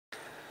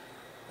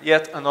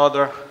Yet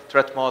another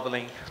threat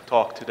modeling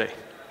talk today.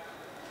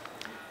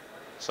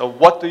 So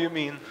what do you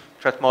mean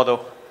threat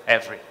model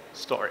every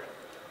story?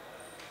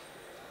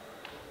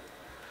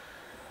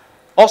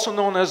 Also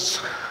known as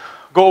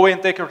go away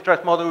and take your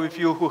threat model with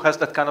you. Who has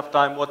that kind of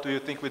time? What do you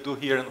think we do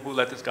here and who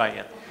let this guy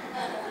in?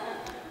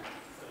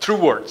 True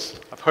words.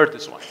 I've heard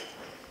this one.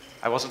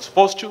 I wasn't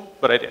supposed to,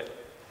 but I did.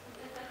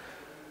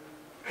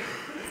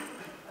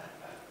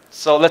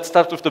 So let's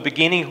start with the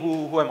beginning.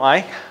 Who am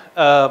I?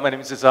 My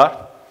name is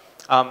Izar.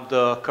 I'm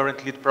the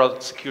current lead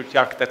product security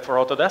architect for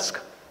Autodesk.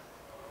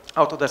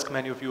 Autodesk,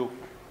 many of you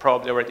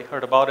probably already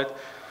heard about it.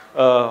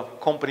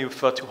 Company with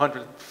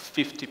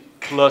 250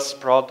 plus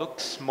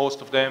products,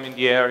 most of them in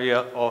the area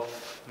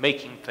of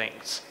making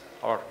things.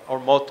 Our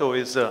motto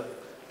is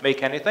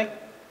make anything.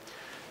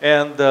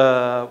 And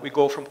we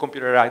go from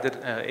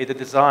computer-aided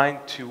design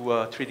to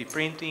 3D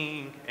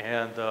printing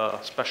and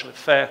special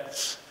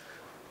effects,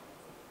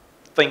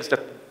 things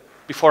that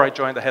before I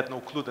joined I had no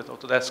clue that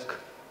Autodesk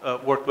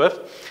worked with.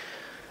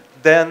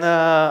 Then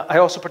I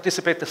also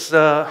participate as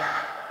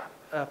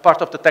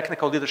part of the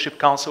Technical Leadership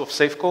Council of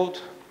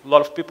SAFECode. A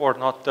lot of people are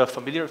not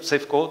familiar with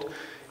SAFECode.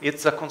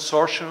 It's a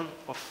consortium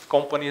of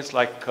companies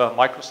like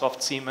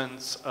Microsoft,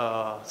 Siemens,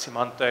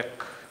 Symantec,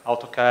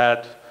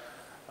 AutoCAD,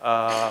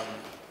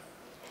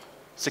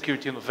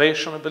 Security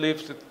Innovation, I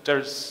believe.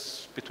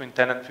 There's between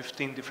 10 and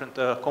 15 different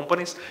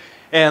companies.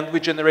 And we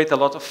generate a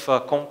lot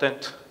of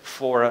content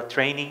for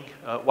training,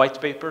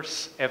 white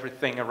papers,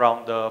 everything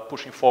around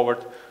pushing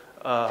forward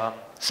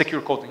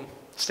secure coding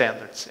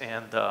standards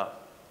and, as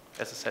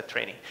I said,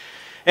 training.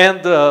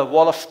 And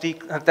wall of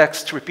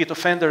text repeat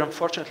offender,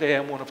 unfortunately,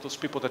 I'm one of those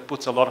people that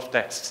puts a lot of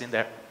texts in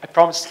there. I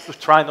promise to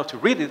try not to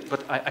read it,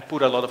 but I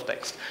put a lot of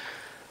text.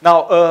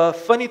 Now, a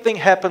funny thing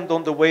happened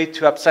on the way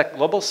to AppSec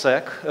Global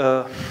Sec.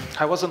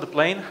 I was on the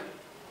plane,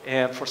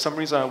 and for some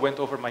reason I went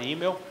over my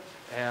email,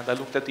 and I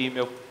looked at the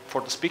email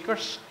for the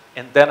speakers,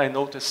 and then I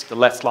noticed the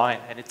last line,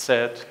 and it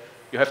said,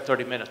 you have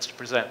 30 minutes to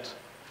present.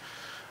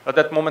 At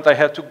that moment, I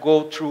had to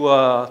go through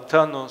a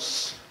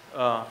Thanos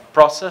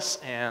process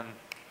and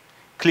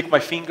click my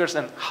fingers,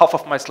 and half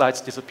of my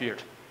slides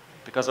disappeared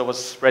because I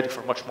was ready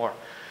for much more.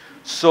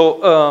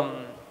 So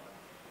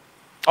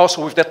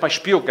also with that, my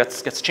spiel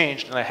gets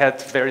changed, and I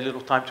had very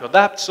little time to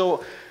adapt.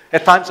 So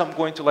at times, I'm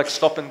going to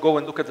stop and go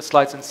and look at the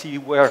slides and see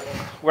where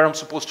I'm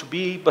supposed to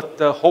be, but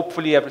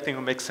hopefully everything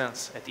will make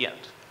sense at the end.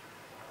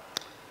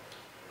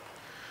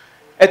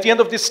 At the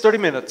end of these 30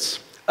 minutes,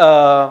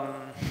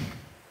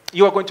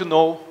 you are going to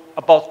know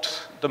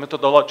about the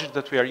methodology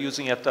that we are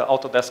using at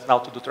Autodesk now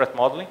to do threat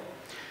modeling.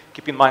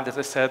 Keep in mind, as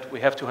I said,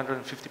 we have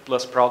 250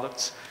 plus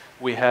products.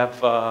 We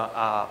have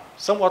a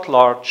somewhat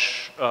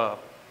large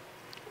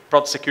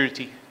product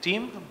security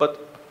team,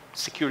 but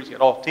security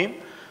at all team.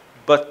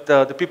 But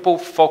the people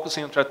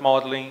focusing on threat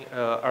modeling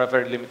are a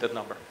very limited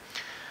number.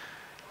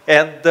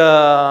 And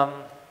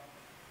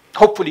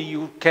hopefully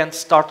you can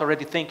start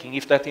already thinking,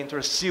 if that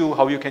interests you,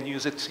 how you can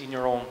use it in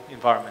your own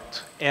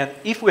environment. And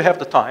if we have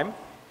the time,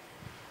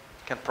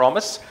 I can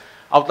promise,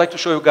 I would like to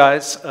show you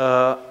guys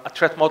a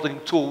threat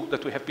modeling tool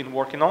that we have been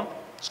working on.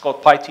 It's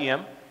called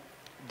PyTM,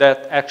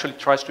 that actually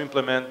tries to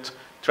implement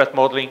threat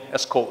modeling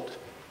as code.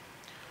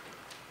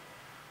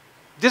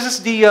 This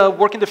is the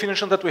working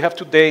definition that we have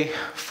today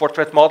for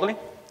threat modeling.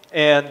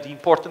 And the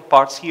important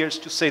parts here is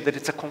to say that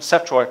it's a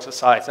conceptual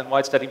exercise. And why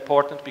is that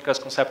important? Because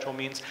conceptual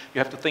means you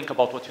have to think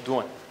about what you're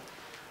doing.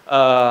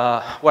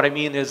 What I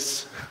mean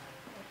is,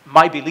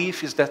 my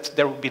belief is that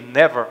there will be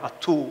never a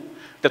tool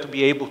that will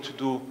be able to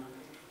do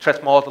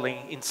threat modeling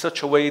in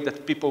such a way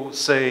that people will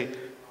say,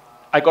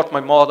 I got my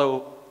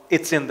model,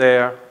 it's in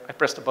there, I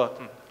pressed a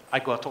button, I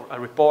got a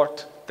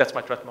report, that's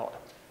my threat model.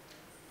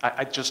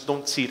 I just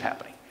don't see it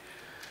happening.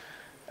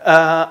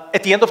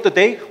 At the end of the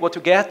day, what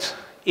you get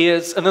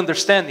is an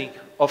understanding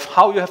of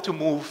how you have to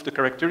move the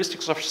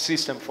characteristics of your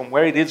system from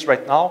where it is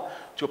right now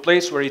to a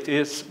place where it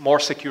is more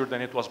secure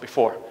than it was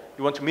before.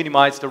 You want to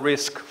minimize the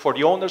risk for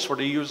the owners, for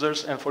the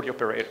users, and for the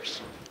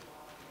operators.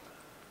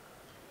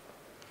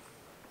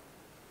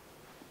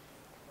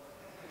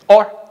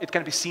 Or it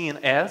can be seen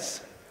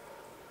as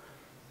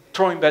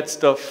throwing bad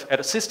stuff at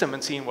a system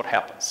and seeing what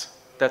happens.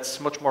 That's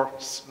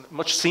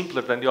much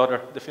simpler than the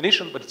other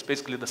definition, but it's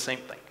basically the same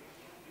thing.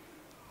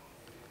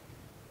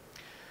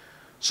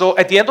 So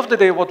at the end of the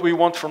day, what we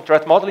want from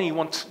threat modeling, you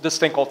want this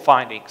thing called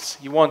findings.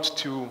 You want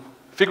to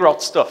figure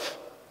out stuff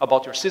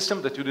about your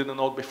system that you didn't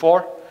know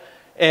before,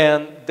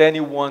 and then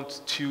you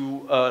want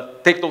to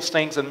take those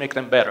things and make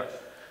them better.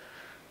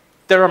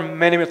 There are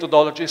many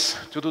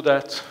methodologies to do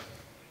that.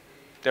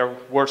 There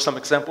were some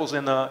examples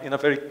in a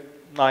very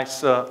nice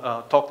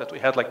talk that we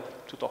had like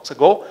 2 talks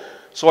ago,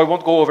 so I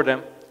won't go over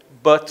them,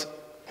 but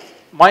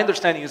my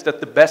understanding is that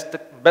the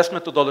best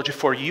methodology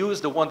for you is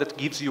the one that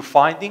gives you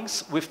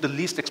findings with the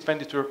least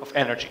expenditure of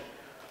energy.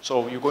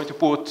 So you're going to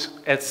put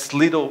as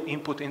little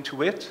input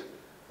into it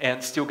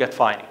and still get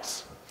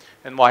findings.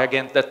 And why,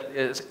 again,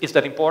 is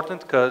that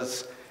important?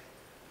 Because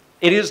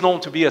it is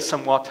known to be a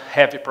somewhat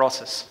heavy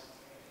process.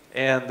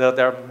 And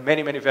there are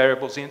many, many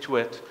variables into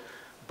it.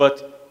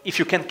 But if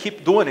you can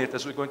keep doing it,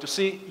 as we're going to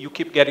see, you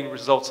keep getting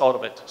results out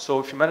of it. So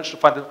if you manage to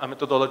find a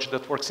methodology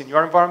that works in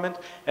your environment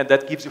and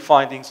that gives you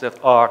findings that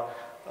are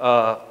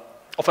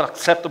of an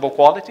acceptable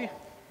quality,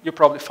 you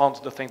probably found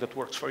the thing that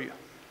works for you.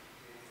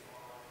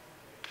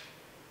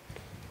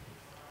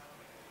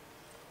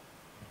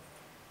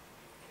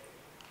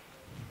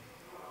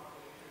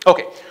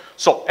 Okay,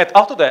 so at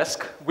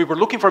Autodesk, we were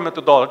looking for a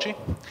methodology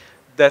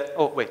that,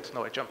 oh wait,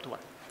 no, I jumped one.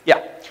 Yeah,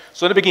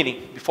 so in the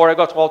beginning, before I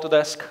got to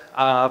Autodesk,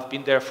 I've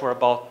been there for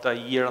about a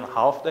year and a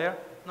half there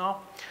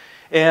now,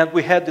 and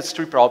we had these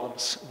three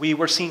problems. We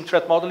were seeing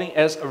threat modeling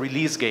as a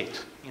release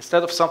gate.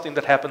 Instead of something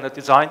that happened at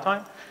design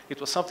time,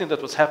 it was something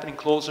that was happening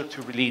closer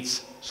to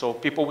release. So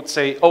people would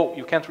say, oh,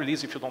 you can't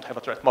release if you don't have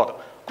a threat model.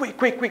 Quick,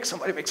 quick, quick,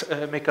 somebody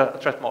make a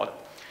threat model.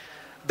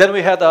 Then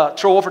we had a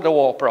throw over the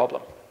wall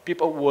problem.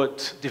 People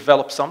would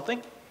develop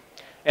something,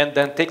 and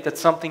then take that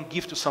something,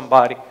 give to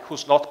somebody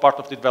who's not part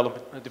of the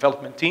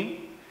development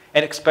team,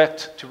 and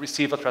expect to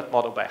receive a threat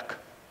model back.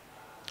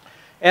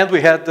 And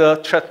we had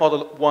the threat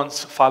model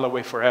once, file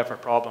away forever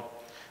problem.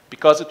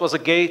 Because it was a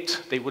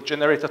gate, they would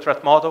generate a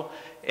threat model,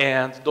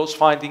 and those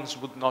findings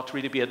would not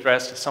really be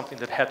addressed as something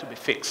that had to be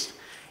fixed.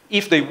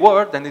 If they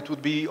were, then it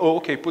would be, oh,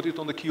 okay, put it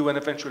on the queue, and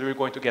eventually we're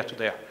going to get to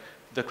there.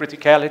 The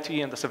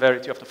criticality and the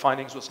severity of the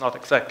findings was not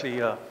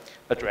exactly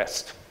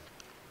addressed.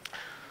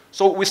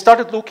 So we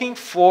started looking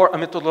for a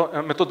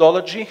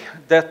methodology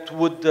that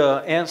would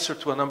answer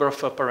to a number of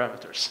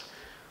parameters.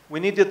 We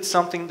needed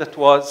something that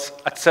was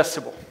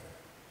accessible.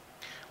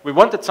 We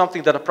wanted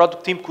something that a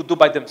product team could do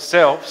by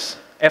themselves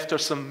after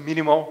some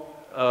minimal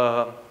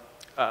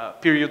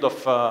period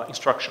of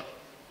instruction,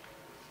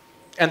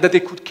 and that they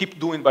could keep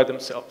doing by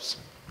themselves.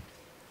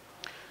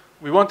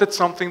 We wanted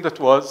something that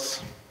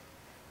was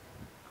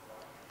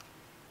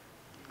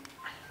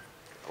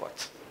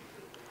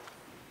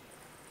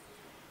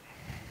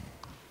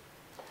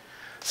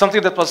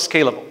something that was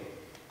scalable.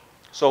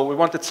 So we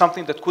wanted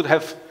something that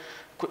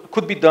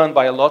could be done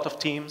by a lot of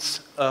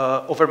teams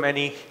over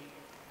many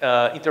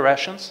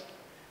interactions,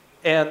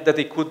 and that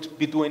they could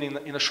be doing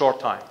in a short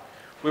time.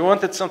 We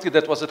wanted something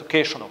that was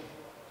educational.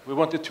 We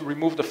wanted to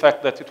remove the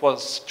fact that it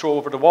was thrown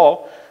over the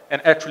wall,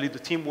 and actually the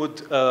team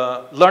would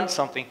learn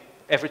something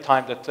every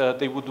time that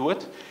they would do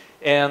it,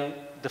 and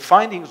the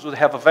findings would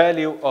have a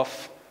value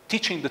of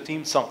teaching the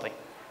team something.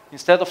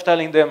 Instead of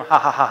telling them, ha,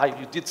 ha, ha,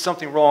 you did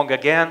something wrong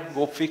again,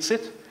 go fix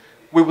it,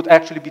 we would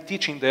actually be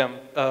teaching them,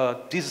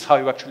 this is how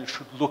you actually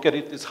should look at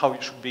it, this is how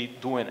you should be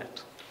doing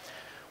it.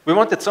 We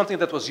wanted something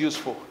that was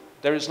useful.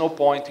 There is no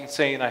point in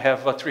saying I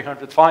have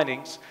 300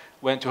 findings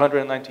when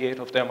 298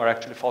 of them are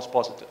actually false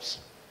positives.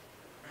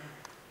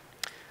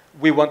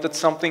 We wanted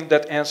something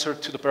that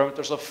answered to the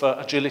parameters of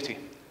agility.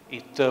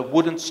 It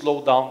wouldn't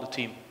slow down the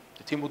team.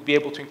 The team would be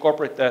able to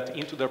incorporate that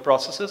into their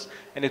processes,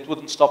 and it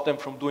wouldn't stop them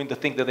from doing the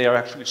thing that they are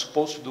actually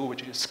supposed to do,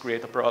 which is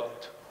create a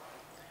product.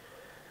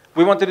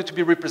 We wanted it to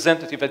be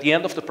representative. At the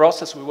end of the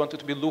process, we wanted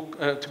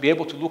to be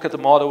able to look at the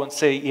model and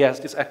say,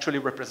 yes, this actually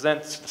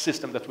represents the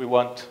system that we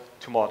want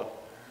to model.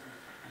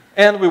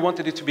 And we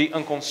wanted it to be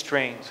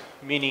unconstrained,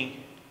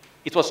 meaning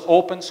it was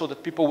open so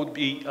that people would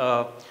be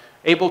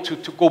able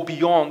to go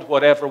beyond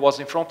whatever was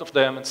in front of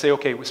them and say,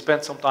 okay, we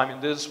spent some time in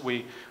this,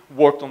 we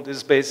worked on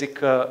these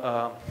basic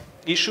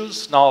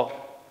issues, now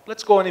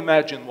let's go and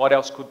imagine what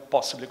else could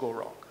possibly go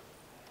wrong.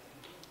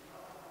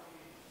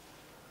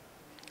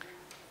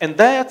 And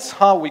that's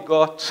how we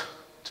got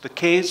to the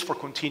case for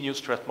continuous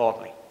threat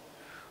modeling.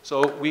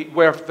 So we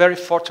were very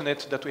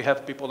fortunate that we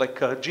have people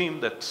like Jim,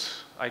 that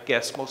I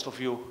guess most of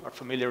you are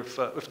familiar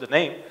with the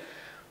name,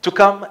 to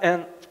come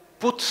and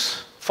put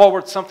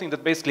forward something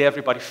that basically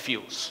everybody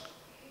feels.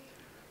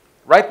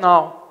 Right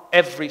now,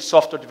 every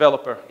software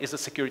developer is a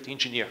security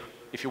engineer,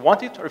 if you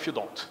want it or if you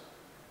don't.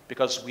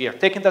 Because we are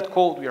taking that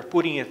code, we are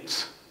putting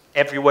it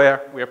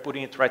everywhere, we are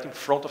putting it right in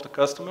front of the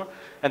customer,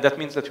 and that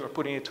means that you are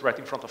putting it right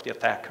in front of the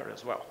attacker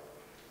as well.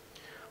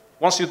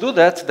 Once you do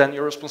that, then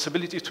your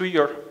responsibility to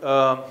your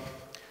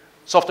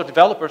software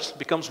developers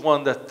becomes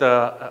one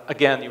that,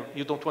 again,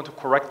 you don't want to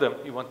correct them,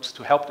 you want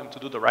to help them to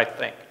do the right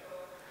thing.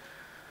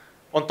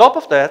 On top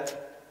of that,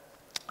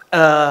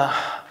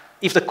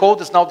 if the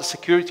code is now the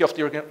security of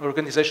the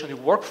organization you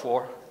work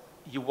for,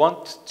 you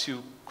want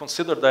to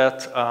consider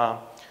that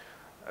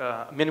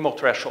minimal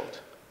threshold.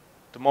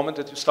 The moment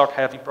that you start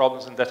having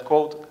problems in that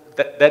code,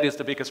 that is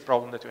the biggest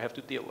problem that you have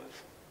to deal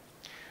with.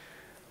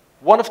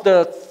 One of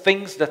the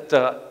things that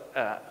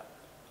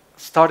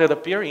started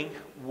appearing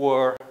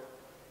were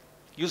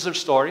user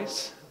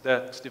stories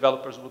that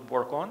developers would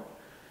work on,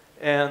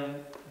 and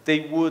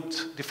they would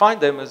define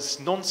them as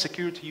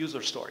non-security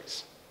user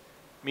stories,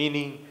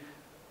 meaning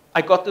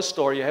I got the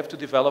story, I have to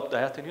develop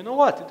that, and you know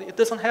what? It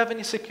doesn't have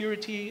any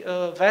security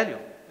value.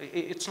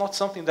 It's not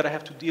something that I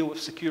have to deal with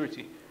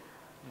security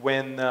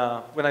when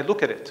I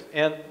look at it.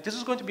 And this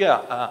is going to be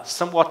a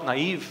somewhat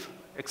naive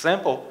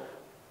example,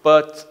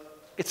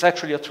 but it's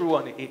actually a true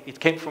one. It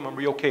came from a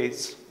real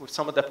case with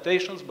some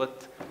adaptations,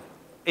 but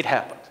it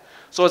happened.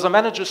 So as a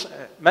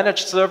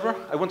managed server,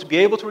 I want to be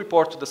able to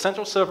report to the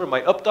central server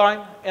my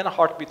uptime and a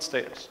heartbeat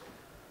status.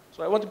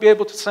 So I want to be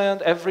able to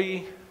send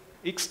every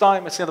X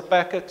time I send a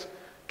packet,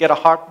 get a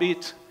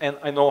heartbeat, and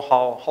I know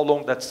how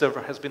long that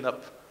server has been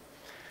up.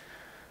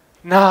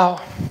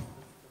 Now,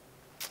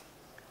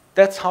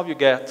 that's how you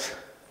get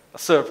a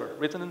server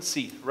written in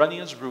C, running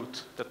as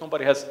root, that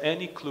nobody has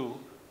any clue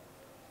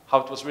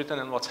how it was written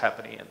and what's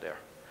happening in there.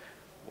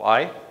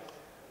 Why?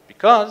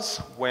 Because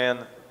when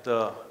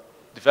the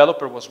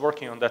developer was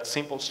working on that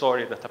simple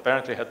story that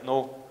apparently had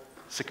no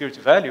security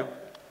value,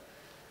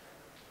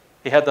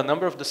 he had a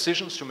number of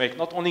decisions to make,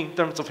 not only in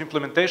terms of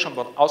implementation,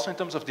 but also in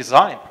terms of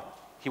design.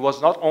 He was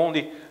not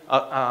only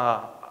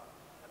a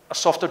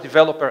software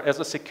developer as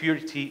a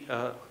security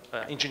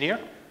engineer,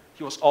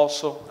 he was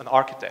also an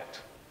architect.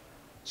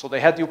 So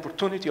they had the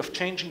opportunity of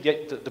changing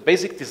the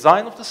basic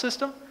design of the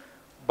system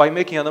by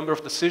making a number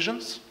of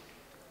decisions,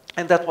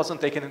 and that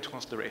wasn't taken into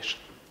consideration.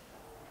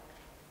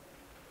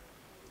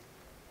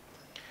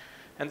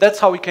 And that's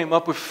how we came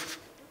up with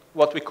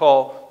what we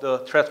call the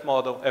threat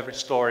model every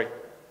story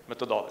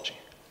methodology.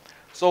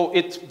 So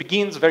it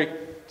begins very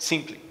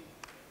simply.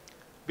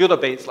 Build a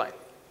baseline.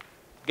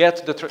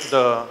 Get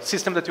the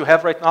system that you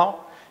have right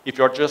now. If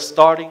you're just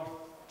starting,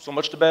 so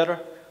much the better.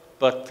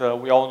 But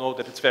we all know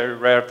that it's very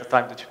rare the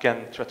time that you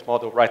can threat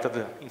model right at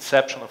the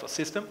inception of a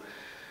system.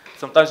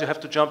 Sometimes you have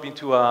to jump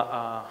into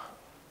a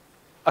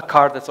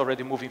car that's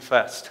already moving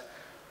fast.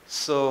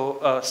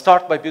 So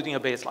start by building a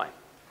baseline.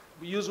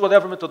 Use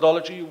whatever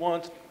methodology you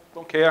want,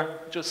 don't care.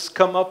 Just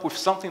come up with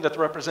something that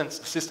represents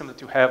the system that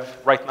you have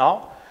right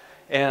now,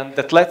 and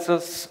that lets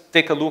us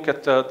take a look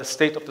at the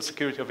state of the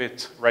security of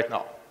it right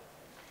now.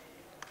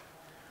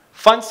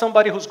 Find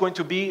somebody who's going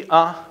to be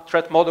a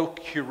threat model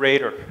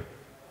curator.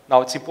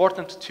 Now, it's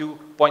important to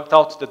point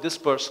out that this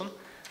person,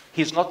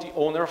 he's not the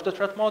owner of the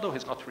threat model,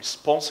 he's not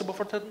responsible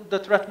for the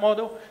threat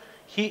model,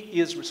 he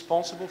is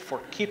responsible for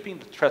keeping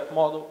the threat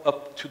model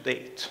up to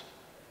date.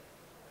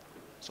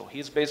 So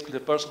he's basically the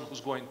person who's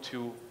going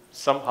to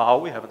somehow,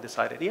 we haven't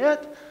decided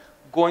yet,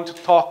 going to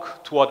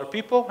talk to other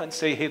people and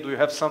say, hey, do you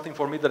have something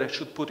for me that I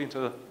should put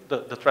into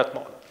the threat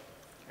model?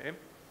 Okay.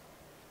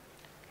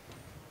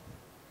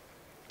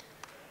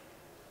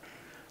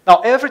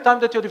 Now, every time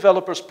that your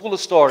developers pull a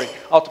story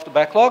out of the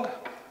backlog,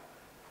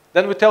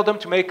 then we tell them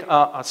to make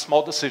a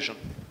small decision.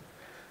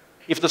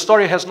 If the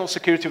story has no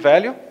security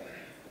value,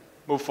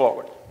 move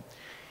forward.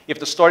 If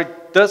the story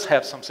does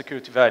have some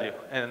security value,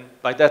 and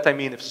by that I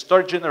mean if the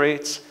story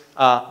generates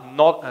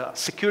a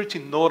security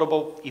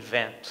notable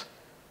event,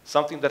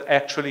 something that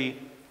actually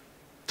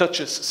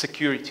touches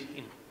security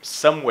in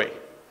some way,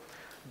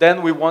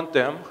 then we want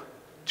them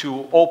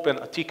to open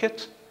a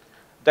ticket.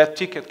 That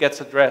ticket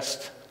gets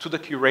addressed to the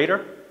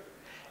curator,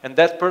 and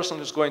that person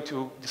is going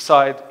to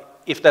decide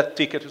if that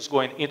ticket is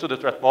going into the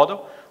threat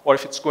model, or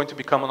if it's going to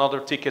become another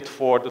ticket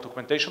for the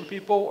documentation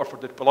people, or for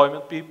the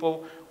deployment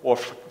people, or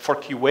for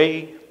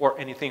QA, or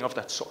anything of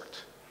that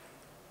sort.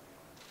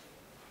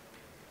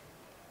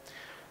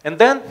 And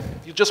then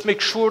you just make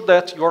sure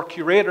that your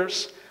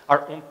curators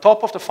are on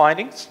top of the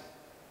findings.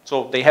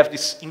 So they have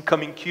this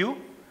incoming queue.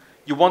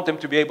 You want them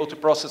to be able to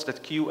process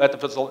that queue at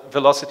the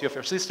velocity of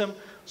your system,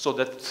 so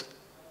that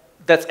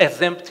that's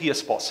as empty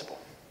as possible.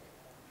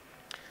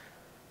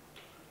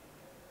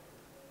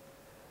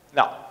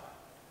 Now,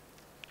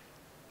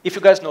 if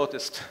you guys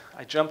noticed,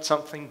 I jumped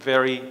something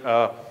very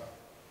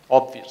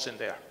obvious in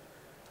there.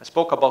 I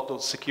spoke about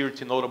those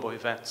security notable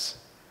events.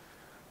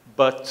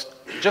 But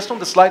just on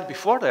the slide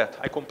before that,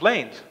 I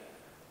complained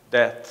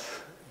that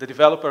the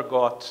developer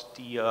got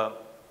the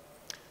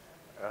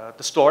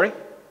story,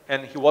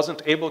 and he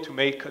wasn't able to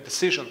make a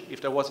decision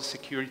if there was a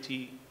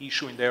security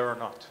issue in there or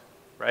not,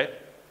 right?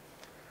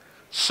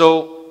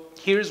 So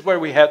here's where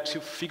we had to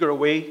figure a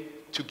way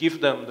to give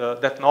them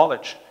that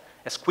knowledge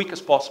as quick as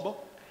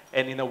possible,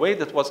 and in a way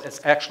that was as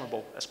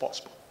actionable as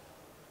possible.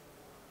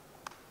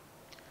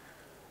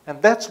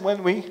 And that's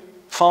when we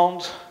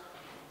found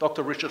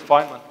Dr. Richard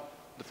Feynman,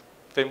 the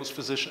famous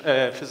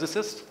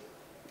physicist.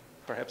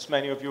 Perhaps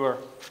many of you are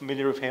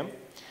familiar with him.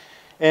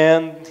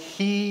 And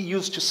he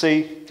used to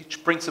say,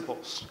 teach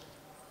principles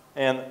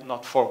and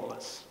not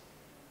formulas.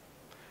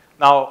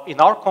 Now, in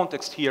our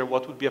context here,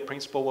 what would be a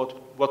principle,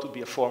 what would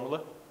be a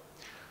formula?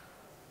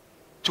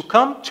 To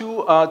come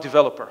to a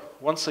developer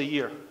once a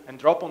year and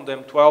drop on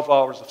them 12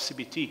 hours of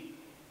CBT,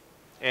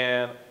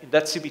 and in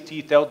that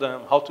CBT tell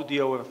them how to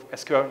deal with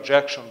SQL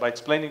injection by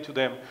explaining to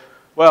them,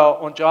 well,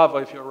 on Java,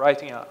 if you're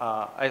writing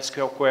a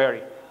SQL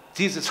query,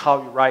 this is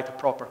how you write a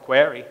proper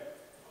query.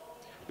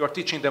 You're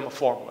teaching them a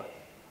formula.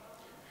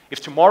 If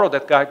tomorrow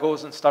that guy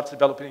goes and starts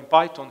developing in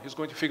Python, he's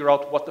going to figure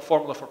out what the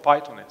formula for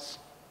Python is.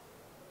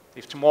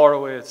 If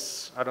tomorrow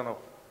is, I don't know,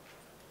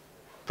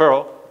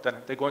 Perl, then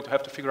they're going to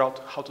have to figure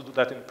out how to do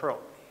that in Perl.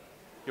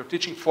 You're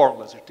teaching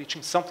formulas. You're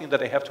teaching something that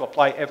they have to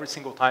apply every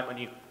single time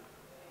anew.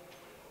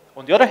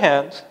 On the other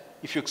hand,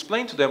 if you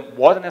explain to them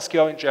what an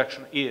SQL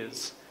injection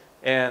is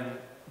and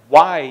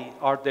why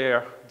are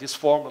there these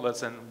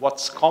formulas and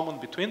what's common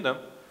between them,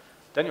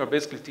 then you're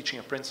basically teaching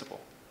a principle.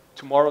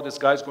 Tomorrow this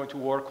guy's going to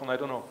work on, I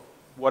don't know,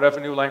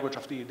 whatever new language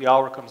of the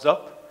hour comes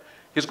up,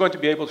 he's going to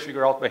be able to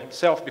figure out by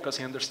himself because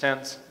he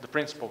understands the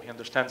principle, he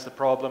understands the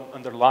problem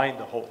underlying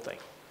the whole thing.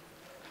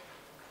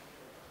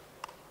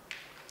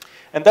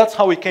 And that's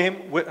how we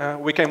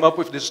came up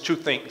with these two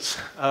things.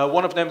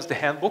 One of them is the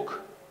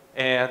handbook,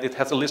 and it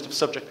has a list of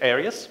subject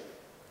areas.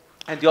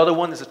 And the other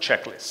one is a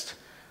checklist.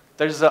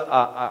 There's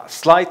a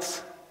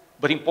slight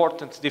but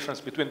important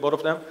difference between both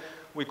of them.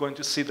 We're going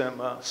to see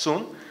them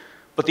soon.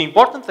 But the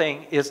important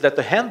thing is that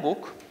the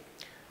handbook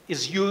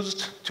is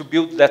used to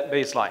build that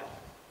baseline.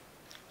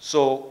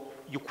 So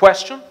you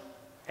question,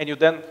 and you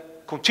then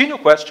continue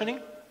questioning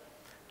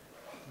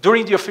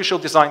during the official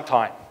design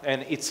time.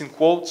 And it's in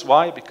quotes.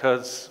 Why?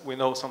 Because we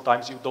know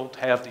sometimes you don't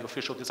have the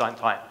official design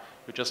time.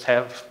 You just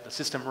have the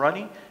system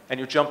running, and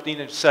you jumped in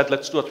and you said,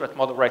 let's do a threat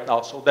model right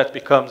now. So that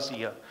becomes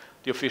the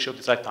official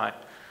design time,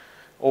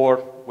 or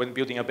when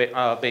building a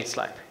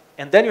baseline.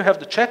 And then you have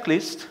the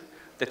checklist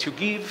that you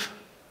give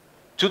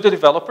to the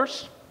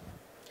developers,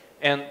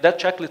 and that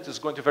checklist is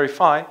going to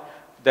verify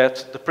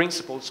that the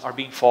principles are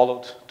being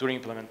followed during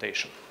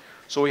implementation.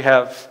 So we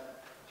have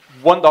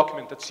one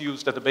document that's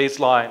used at the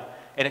baseline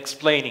and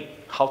explaining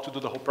how to do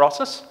the whole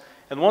process,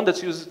 and one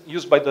that's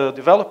used by the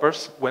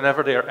developers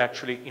whenever they are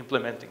actually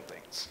implementing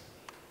things.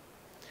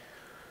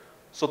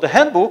 So the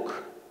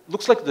handbook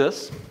looks like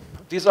this.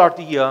 These are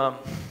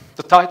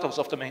the titles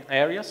of the main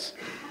areas.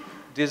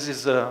 This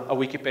is a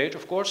wiki page,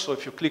 of course, so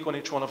if you click on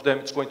each one of them,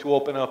 it's going to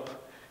open up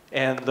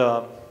and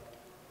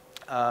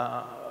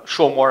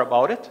show more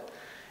about it.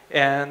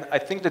 And I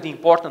think that the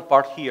important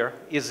part here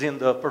is in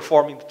the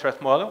performing the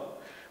threat model,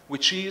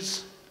 which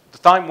is the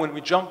time when we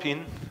jump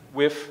in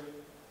with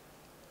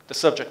the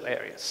subject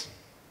areas.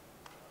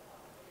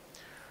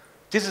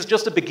 This is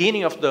just the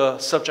beginning of the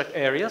subject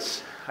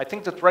areas. I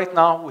think that right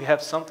now we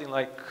have something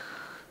like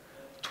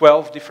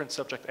 12 different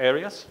subject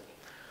areas.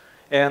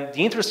 And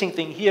the interesting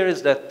thing here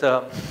is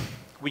that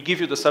we give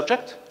you the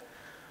subject,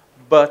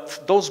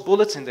 but those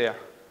bullets in there,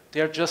 they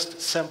are just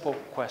sample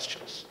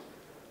questions.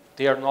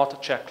 They are not a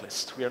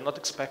checklist. We are not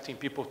expecting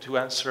people to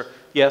answer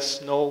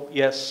yes, no,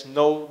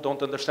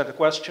 don't understand the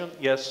question,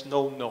 yes,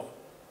 no, no.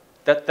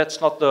 That's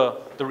not the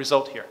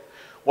result here.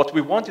 What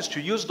we want is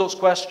to use those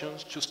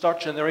questions to start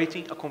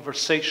generating a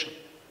conversation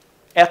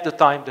at the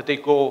time that they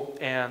go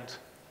and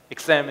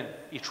examine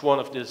each one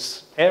of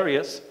these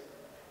areas,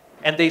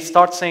 and they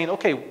start saying,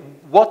 okay,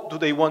 what do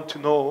they want to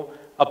know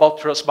about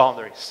trust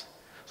boundaries?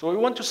 So we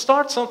want to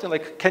start something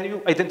like, can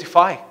you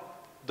identify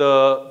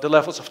the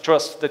levels of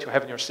trust that you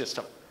have in your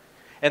system?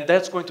 And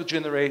that's going to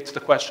generate the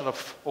question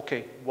of,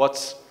 okay,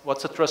 what's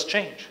a trust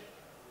change?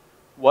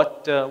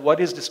 What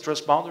is this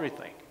trust boundary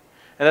thing?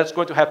 And that's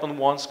going to happen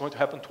once, going to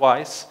happen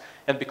twice.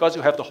 And because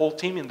you have the whole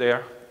team in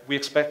there, we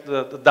expect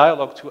the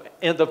dialogue to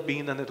end up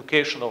being an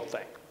educational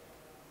thing.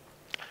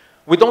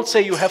 We don't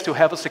say you have to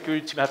have a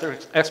security matter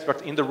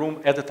expert in the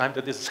room at the time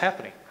that this is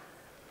happening.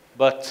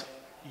 But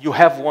you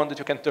have one that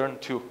you can turn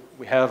to.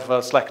 We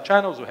have Slack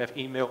channels, we have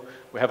email,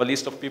 we have a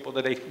list of people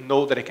that they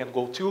know that they can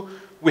go to.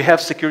 We have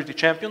security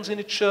champions in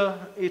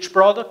each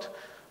product.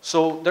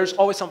 So there's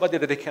always somebody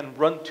that they can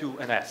run to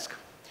and ask.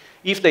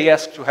 If they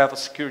ask to have a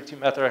security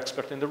matter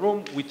expert in the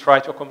room, we try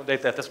to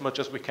accommodate that as much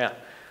as we can.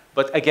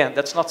 But again,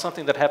 that's not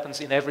something that happens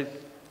in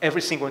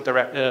every single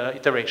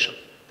iteration.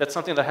 That's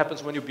something that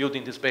happens when you're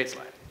building this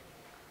baseline.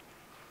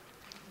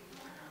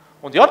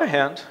 On the other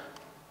hand,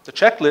 the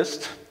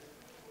checklist,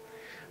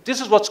 this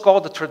is what's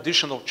called the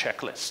traditional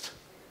checklist.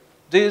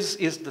 This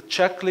is the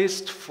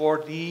checklist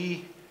for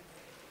the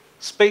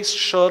space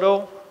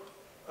shuttle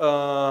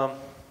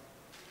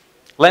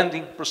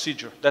landing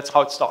procedure. That's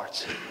how it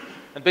starts.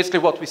 And basically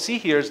what we see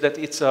here is that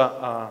it's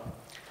a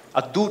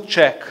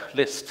do-check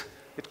list.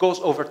 It goes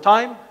over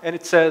time, and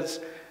it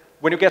says,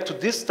 when you get to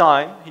this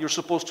time, you're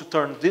supposed to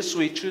turn these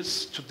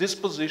switches to this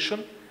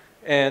position,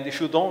 and if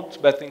you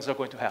don't, bad things are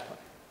going to happen.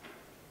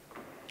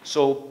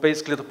 So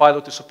basically the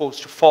pilot is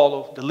supposed to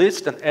follow the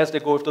list, and as they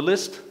go with the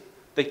list,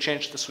 they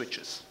change the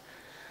switches.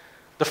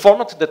 The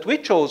format that we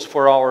chose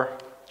for our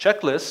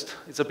checklist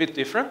is a bit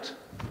different.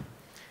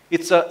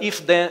 It's a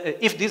if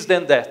this,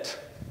 then that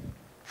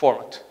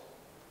format.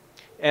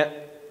 And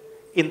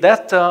in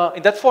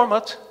that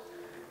format,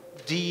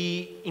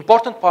 the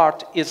important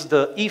part is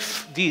the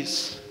if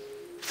this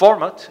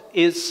format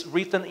is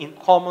written in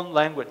common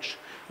language.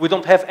 We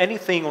don't have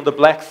anything on the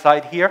black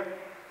side here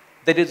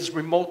that is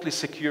remotely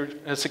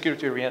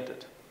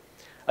security-oriented.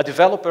 A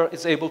developer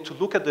is able to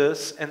look at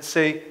this and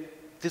say,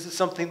 this is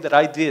something that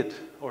I did,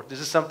 or this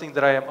is something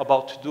that I am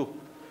about to do.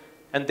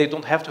 And they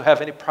don't have to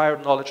have any prior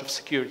knowledge of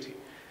security.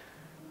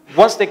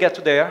 Once they get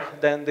to there,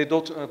 then they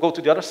go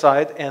to the other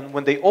side, and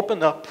when they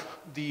open up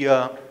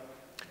the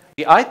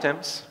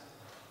items,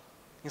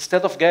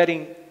 instead of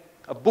getting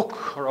a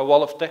book or a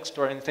wall of text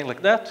or anything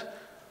like that,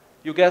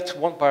 you get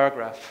one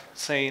paragraph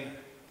saying,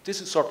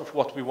 this is sort of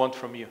what we want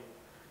from you.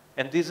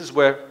 And this is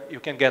where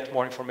you can get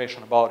more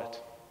information about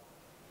it.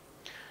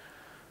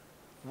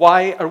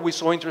 Why are we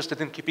so interested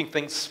in keeping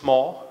things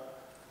small?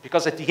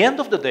 Because at the end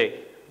of the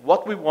day,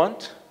 what we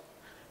want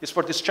is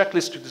for this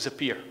checklist to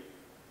disappear.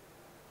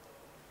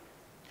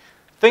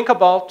 Think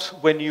about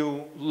when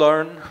you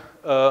learn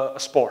a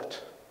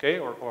sport, okay,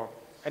 or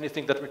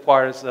anything that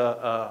requires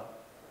a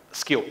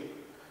skill.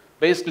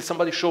 Basically,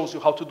 somebody shows you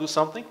how to do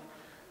something,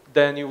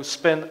 then you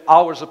spend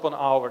hours upon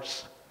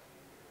hours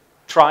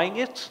trying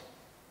it,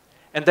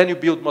 and then you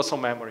build muscle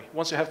memory.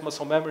 Once you have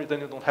muscle memory,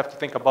 then you don't have to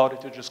think about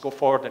it, you just go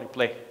forward and you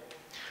play.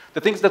 The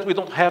things that we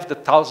don't have the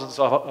thousands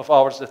of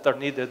hours that are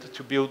needed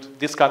to build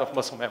this kind of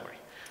muscle memory.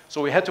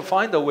 So we had to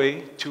find a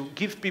way to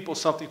give people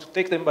something to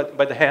take them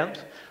by the hand,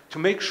 to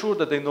make sure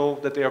that they know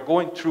that they are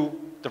going through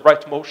the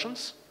right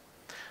motions.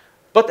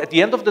 But at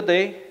the end of the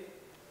day,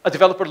 a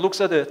developer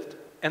looks at it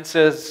and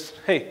says,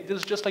 hey, this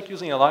is just like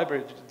using a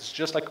library. It's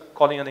just like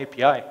calling an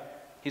API.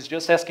 He's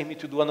just asking me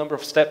to do a number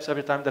of steps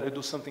every time that I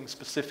do something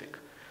specific.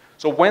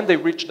 So when they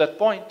reach that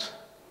point,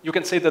 you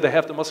can say that they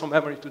have the muscle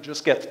memory to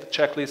just get the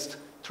checklist,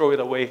 throw it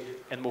away,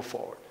 and move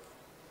forward.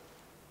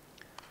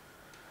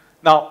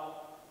 Now,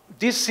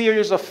 this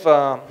series of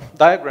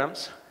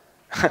diagrams,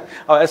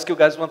 I'll ask you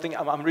guys one thing.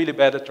 I'm really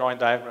bad at drawing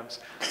diagrams.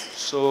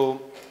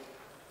 So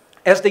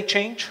as they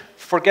change,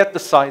 forget the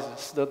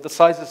sizes. The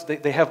sizes,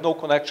 they have no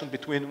connection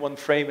between one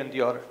frame and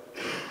the other.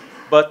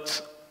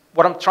 But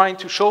what I'm trying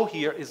to show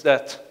here is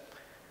that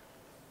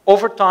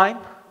over time,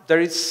 there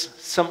is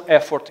some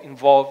effort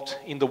involved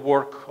in the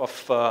work of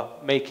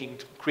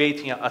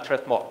creating a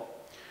threat model.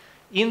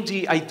 In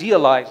the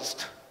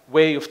idealized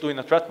way of doing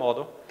a threat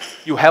model,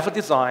 you have a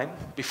design.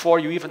 Before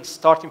you even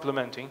start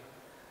implementing,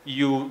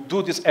 you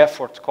do this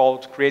effort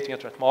called creating a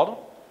threat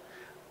model.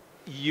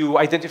 You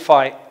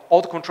identify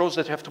all the controls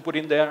that you have to put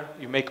in there.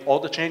 You make all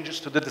the changes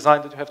to the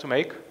design that you have to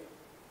make.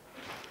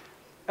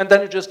 And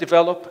then you just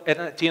develop, and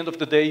at the end of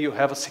the day, you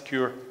have a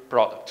secure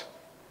product.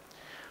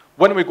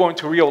 When we go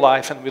into real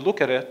life and we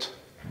look at it,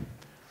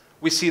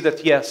 we see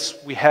that,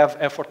 yes, we have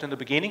effort in the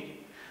beginning.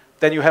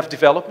 Then you have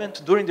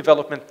development. During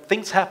development,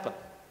 things happen.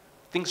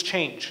 Things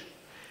change.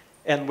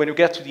 And when you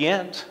get to the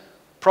end,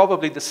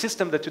 probably the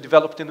system that you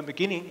developed in the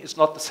beginning is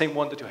not the same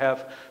one that you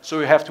have. So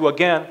you have to,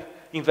 again,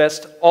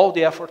 invest all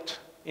the effort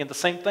in the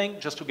same thing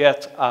just to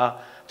get a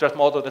threat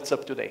model that's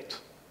up to date.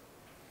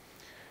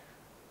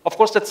 Of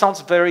course, that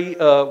sounds very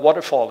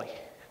waterfall-y,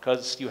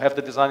 because you have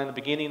the design in the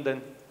beginning,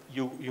 then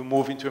you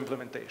move into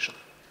implementation.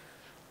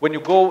 When you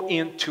go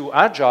into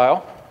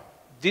Agile,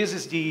 this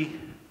is the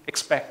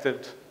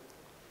expected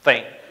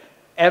thing.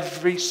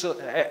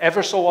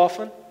 Ever so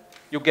often,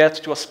 you get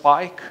to a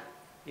spike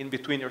in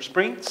between your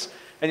sprints,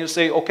 and you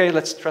say, okay,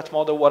 let's threat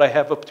model what I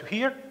have up to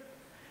here,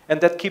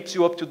 and that keeps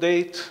you up to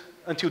date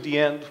until the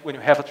end when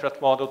you have a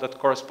threat model that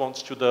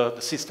corresponds to the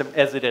system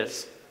as it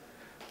is.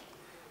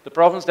 The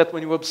problem is that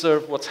when you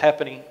observe what's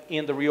happening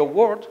in the real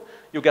world,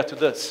 you get to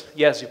this.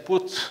 Yes, you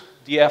put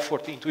the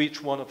effort into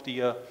each one of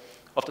the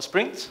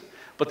sprints,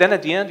 but then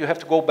at the end, you have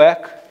to go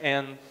back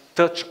and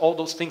touch all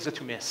those things that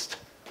you missed.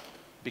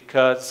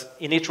 Because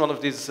in each one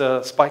of these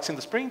spikes in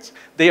the sprints,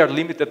 they are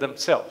limited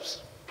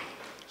themselves.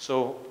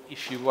 So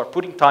if you are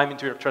putting time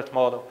into your threat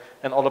model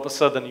and all of a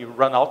sudden you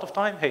run out of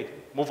time, hey,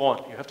 move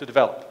on, you have to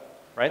develop,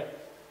 right?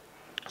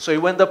 So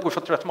you end up with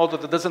a threat model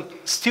that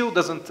still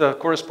doesn't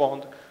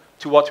correspond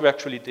to what you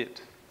actually did.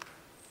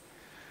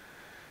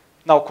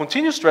 Now,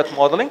 continuous threat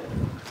modeling,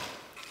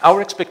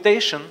 our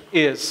expectation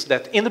is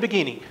that in the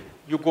beginning,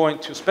 you're going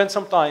to spend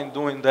some time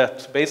doing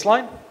that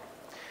baseline,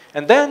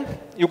 and then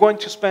you're going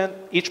to spend,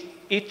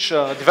 each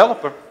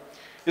developer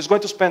is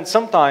going to spend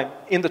some time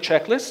in the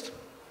checklist,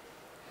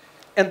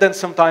 and then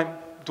some time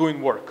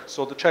doing work.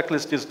 So the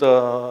checklist is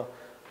the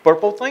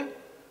purple thing,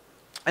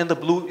 and the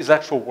blue is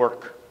actual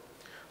work.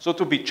 So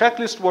to be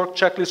checklist work,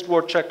 checklist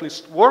work,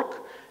 checklist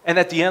work, and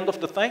at the end of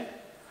the thing,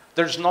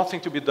 there's nothing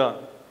to be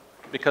done.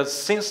 Because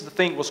since the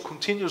thing was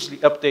continuously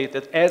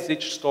updated as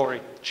each story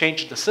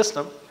changed the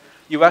system,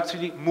 you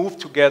actually move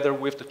together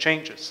with the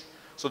changes.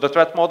 So the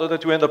threat model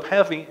that you end up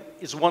having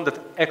is one that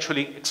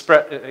actually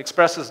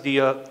expresses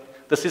the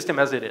system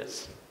as it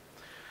is.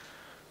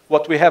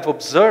 What we have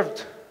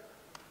observed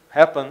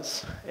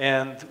happens,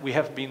 and we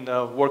have been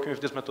working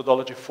with this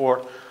methodology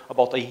for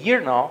about a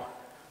year now,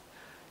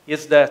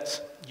 is that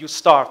you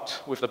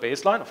start with the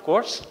baseline, of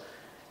course,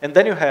 and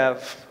then you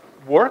have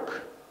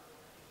work,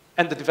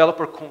 and the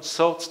developer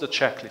consults the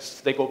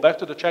checklist. They go back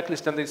to the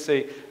checklist and they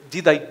say,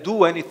 did I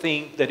do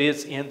anything that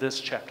is in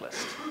this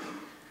checklist?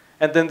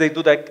 And then they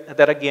do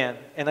that again,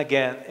 and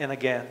again, and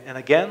again, and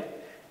again.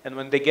 And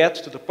when they get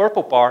to the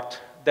purple part,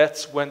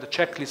 that's when the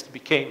checklist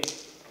became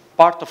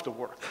part of the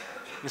work.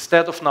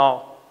 Instead of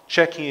now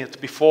checking it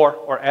before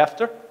or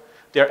after,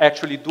 they're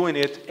actually doing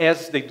it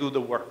as they do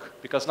the work,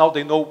 because now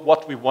they know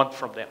what we want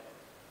from them.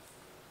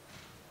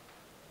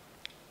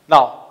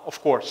 Now,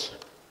 of course,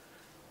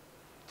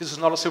 this is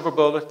not a silver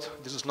bullet.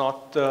 This is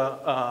not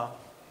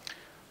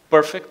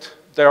perfect.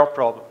 There are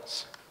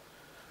problems.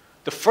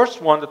 The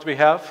first one that we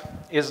have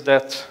is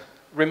that,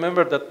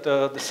 remember that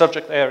the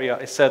subject area,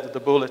 I said the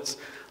bullets,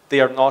 they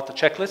are not a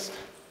checklist.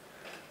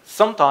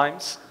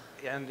 Sometimes,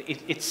 and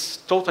it's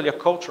totally a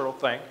cultural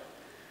thing,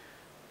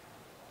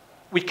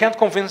 we can't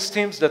convince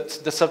teams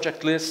that the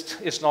subject list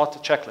is not a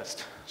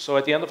checklist. So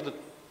at the end of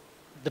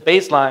the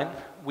baseline,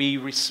 we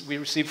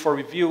receive for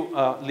review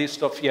a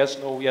list of yes,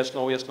 no, yes,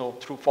 no, yes, no,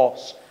 true,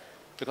 false.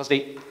 Because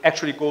they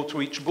actually go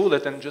through each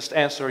bullet and just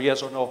answer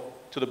yes or no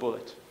to the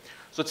bullet.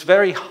 So it's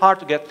very hard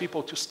to get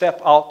people to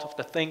step out of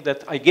the thing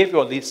that I gave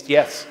you a list,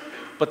 yes,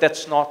 but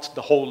that's not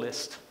the whole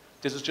list.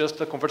 This is just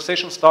a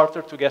conversation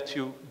starter to get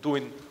you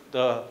doing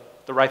the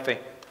right thing.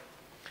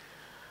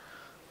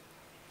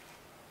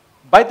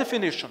 By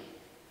definition,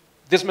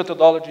 this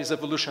methodology is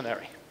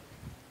evolutionary.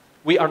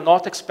 We are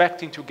not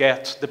expecting to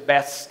get the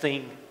best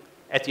thing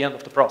at the end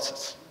of the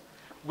process.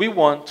 We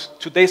want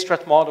today's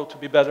threat model to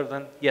be better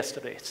than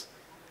yesterday's,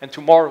 and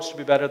tomorrow's to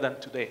be better than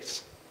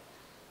today's.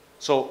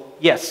 So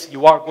yes,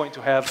 you are going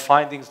to have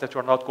findings that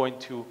you're not going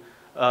to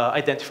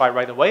identify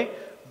right away,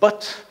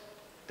 but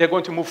they're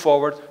going to move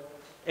forward,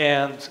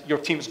 and your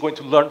team is going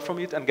to learn from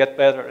it and get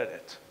better at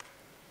it.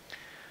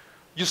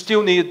 You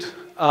still need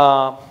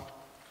a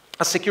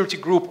security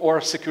group or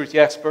a security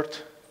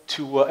expert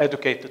to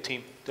educate the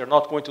team. They're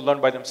not going to learn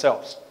by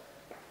themselves.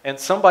 And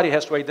somebody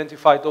has to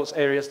identify those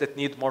areas that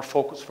need more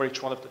focus for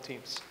each one of the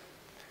teams.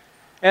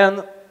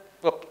 And,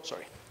 oh,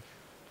 sorry.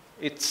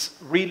 It's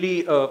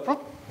really,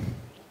 okay.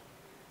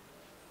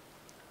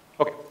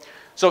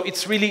 So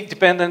it's really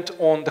dependent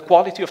on the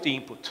quality of the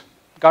input.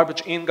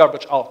 Garbage in,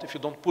 garbage out. If you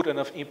don't put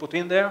enough input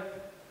in there,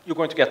 you're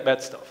going to get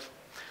bad stuff.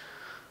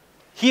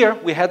 Here,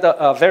 we had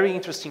a very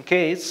interesting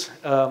case.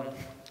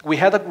 We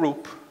had a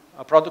group,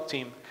 a product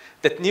team,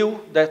 that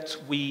knew that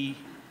we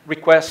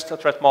request a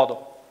threat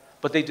model,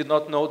 but they did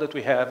not know that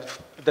we had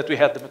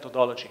the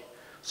methodology.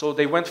 So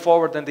they went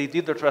forward and they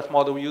did their threat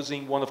model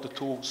using one of the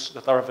tools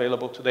that are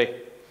available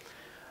today.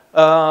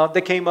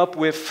 They came up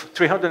with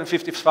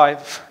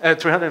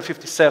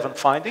 357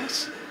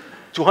 findings.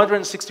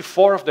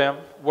 264 of them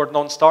were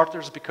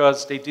non-starters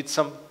because they did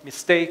some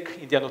mistake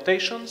in the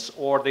annotations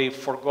or they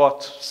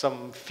forgot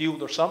some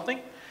field or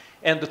something,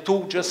 and the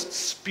tool just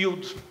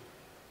spewed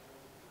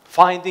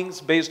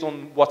findings based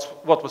on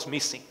what was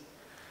missing.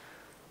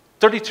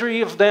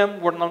 33 of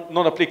them were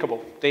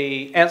non-applicable.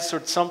 They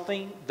answered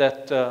something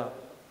that the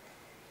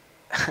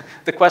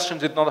question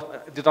did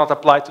not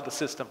apply to the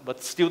system,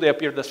 but still they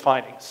appeared as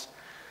findings.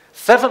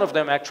 7 of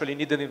them actually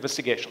needed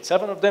investigation.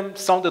 7 of them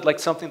sounded like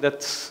something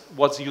that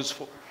was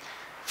useful.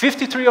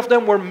 53 of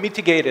them were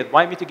mitigated.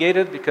 Why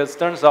mitigated? Because it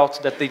turns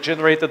out that they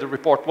generated the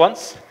report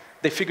once.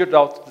 They figured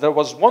out there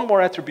was one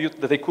more attribute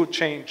that they could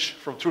change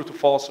from true to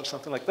false or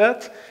something like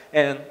that,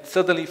 and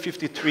suddenly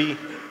 53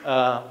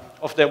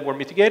 of them were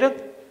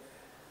mitigated,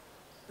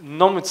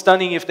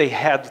 notwithstanding if they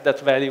had that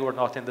value or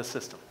not in the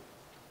system.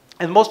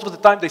 And most of the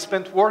time they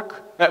spent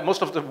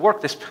most of the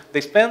work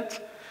they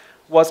spent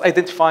was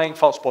identifying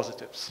false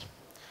positives.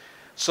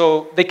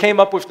 So they came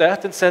up with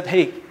that and said,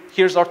 hey,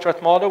 here's our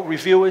threat model,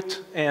 review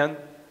it, and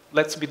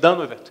let's be done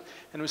with it.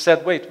 And we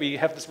said, wait, we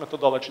have this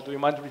methodology. Do you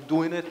mind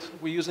redoing it?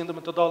 We're using the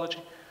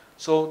methodology.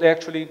 So they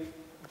actually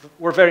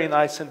were very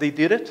nice, and they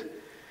did it.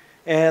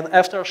 And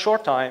after a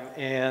short time,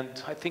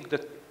 and I think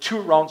that 2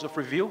 rounds of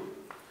review,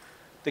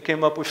 they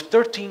came up with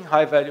 13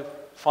 high-value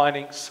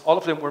findings. All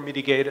of them were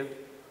mitigated.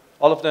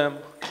 All of them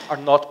are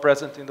not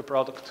present in the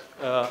product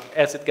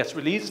as it gets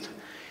released.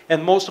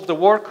 And most of the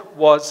work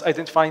was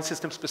identifying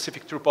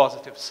system-specific true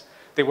positives.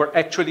 They were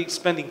actually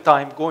spending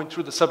time going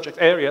through the subject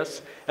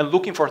areas and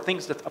looking for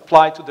things that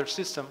apply to their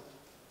system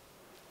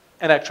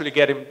and actually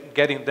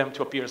getting them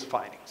to appear as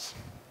findings.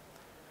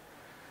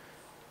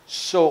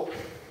 So,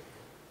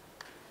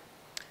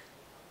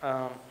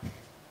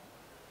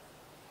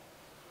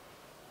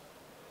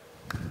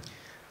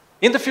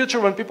 in the future,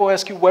 when people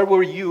ask you, where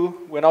were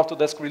you when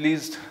Autodesk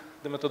released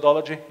the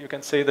methodology, you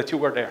can say that you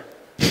were there.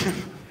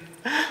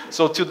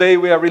 So today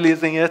we are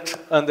releasing it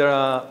under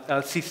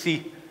a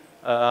CC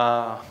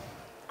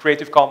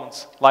Creative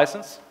Commons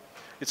license.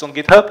 It's on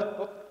GitHub.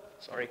 Oh,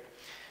 sorry.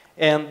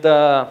 And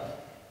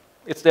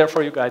it's there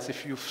for you guys.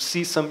 If you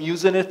see some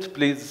use in it,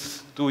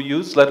 please do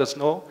use, let us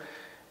know.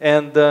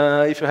 And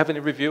if you have any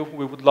review,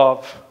 we would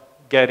love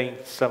getting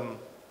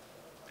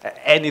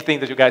anything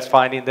that you guys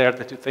find in there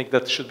that you think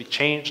that should be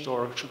changed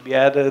or should be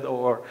added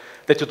or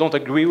that you don't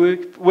agree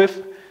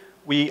with.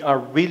 We are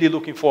really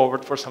looking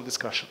forward for some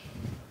discussion.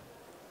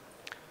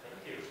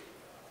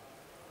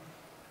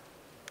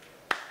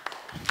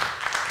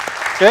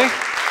 Okay.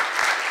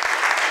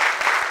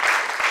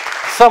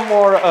 Some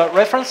more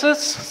references,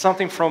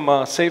 something from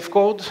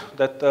SAFECode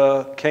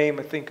that came,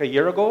 I think, a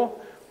year ago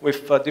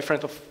with a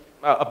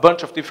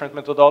bunch of different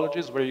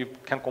methodologies where you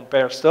can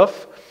compare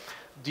stuff.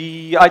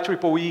 The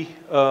IEEE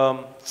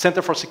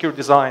Center for Secure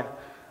Design,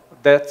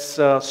 that's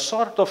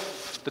sort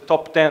of the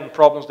top 10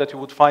 problems that you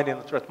would find in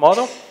a threat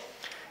model.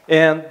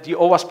 And the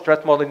OWASP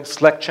threat modeling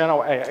Slack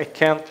channel,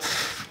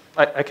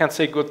 I can't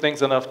say good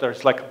things enough.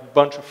 There's like a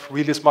bunch of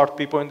really smart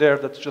people in there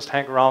that just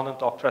hang around and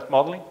talk threat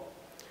modeling.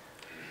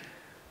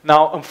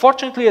 Now,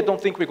 unfortunately, I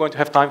don't think we're going to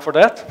have time for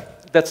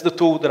that. That's the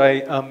tool that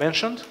I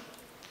mentioned.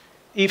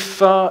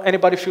 If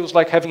anybody feels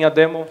like having a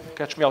demo,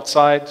 catch me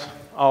outside.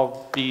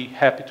 I'll be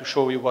happy to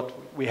show you what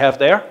we have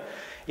there.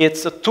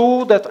 It's a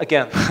tool that,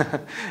 again,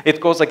 it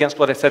goes against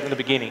what I said in the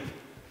beginning.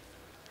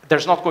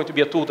 there's not going to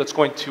be a tool that's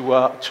going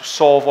to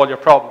solve all your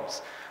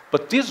problems.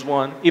 But this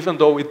one, even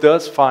though it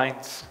does find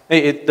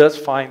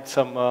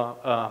some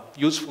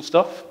useful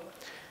stuff,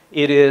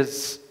 it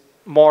is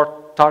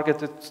more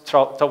targeted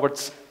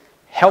towards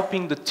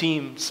helping the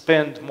team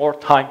spend more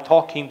time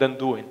talking than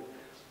doing.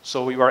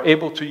 So you are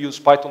able to use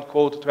Python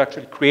code to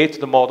actually create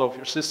the model of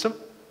your system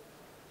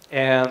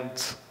and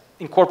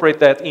incorporate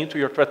that into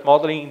your threat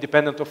modeling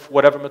independent of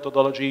whatever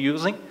methodology you're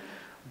using.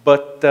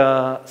 But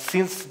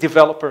since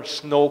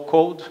developers know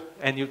code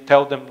and you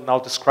tell them now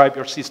describe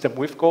your system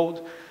with code,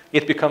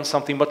 it becomes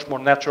something much more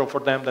natural for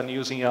them than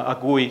using a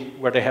GUI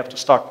where they have to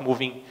start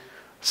moving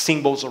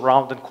symbols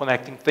around and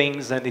connecting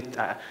things. And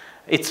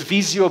it's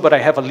Visio, but I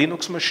have a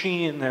Linux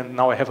machine, and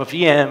now I have a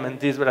VM, and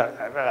this.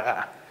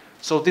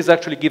 So this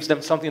actually gives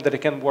them something that they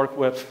can work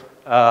with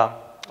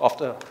off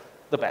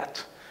the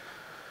bat.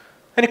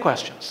 Any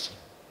questions?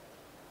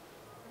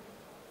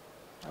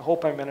 I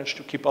hope I managed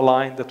to keep a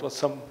line that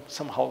was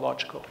somehow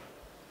logical.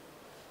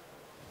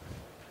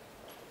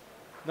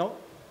 No?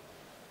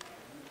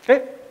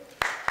 Okay.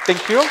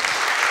 Thank you.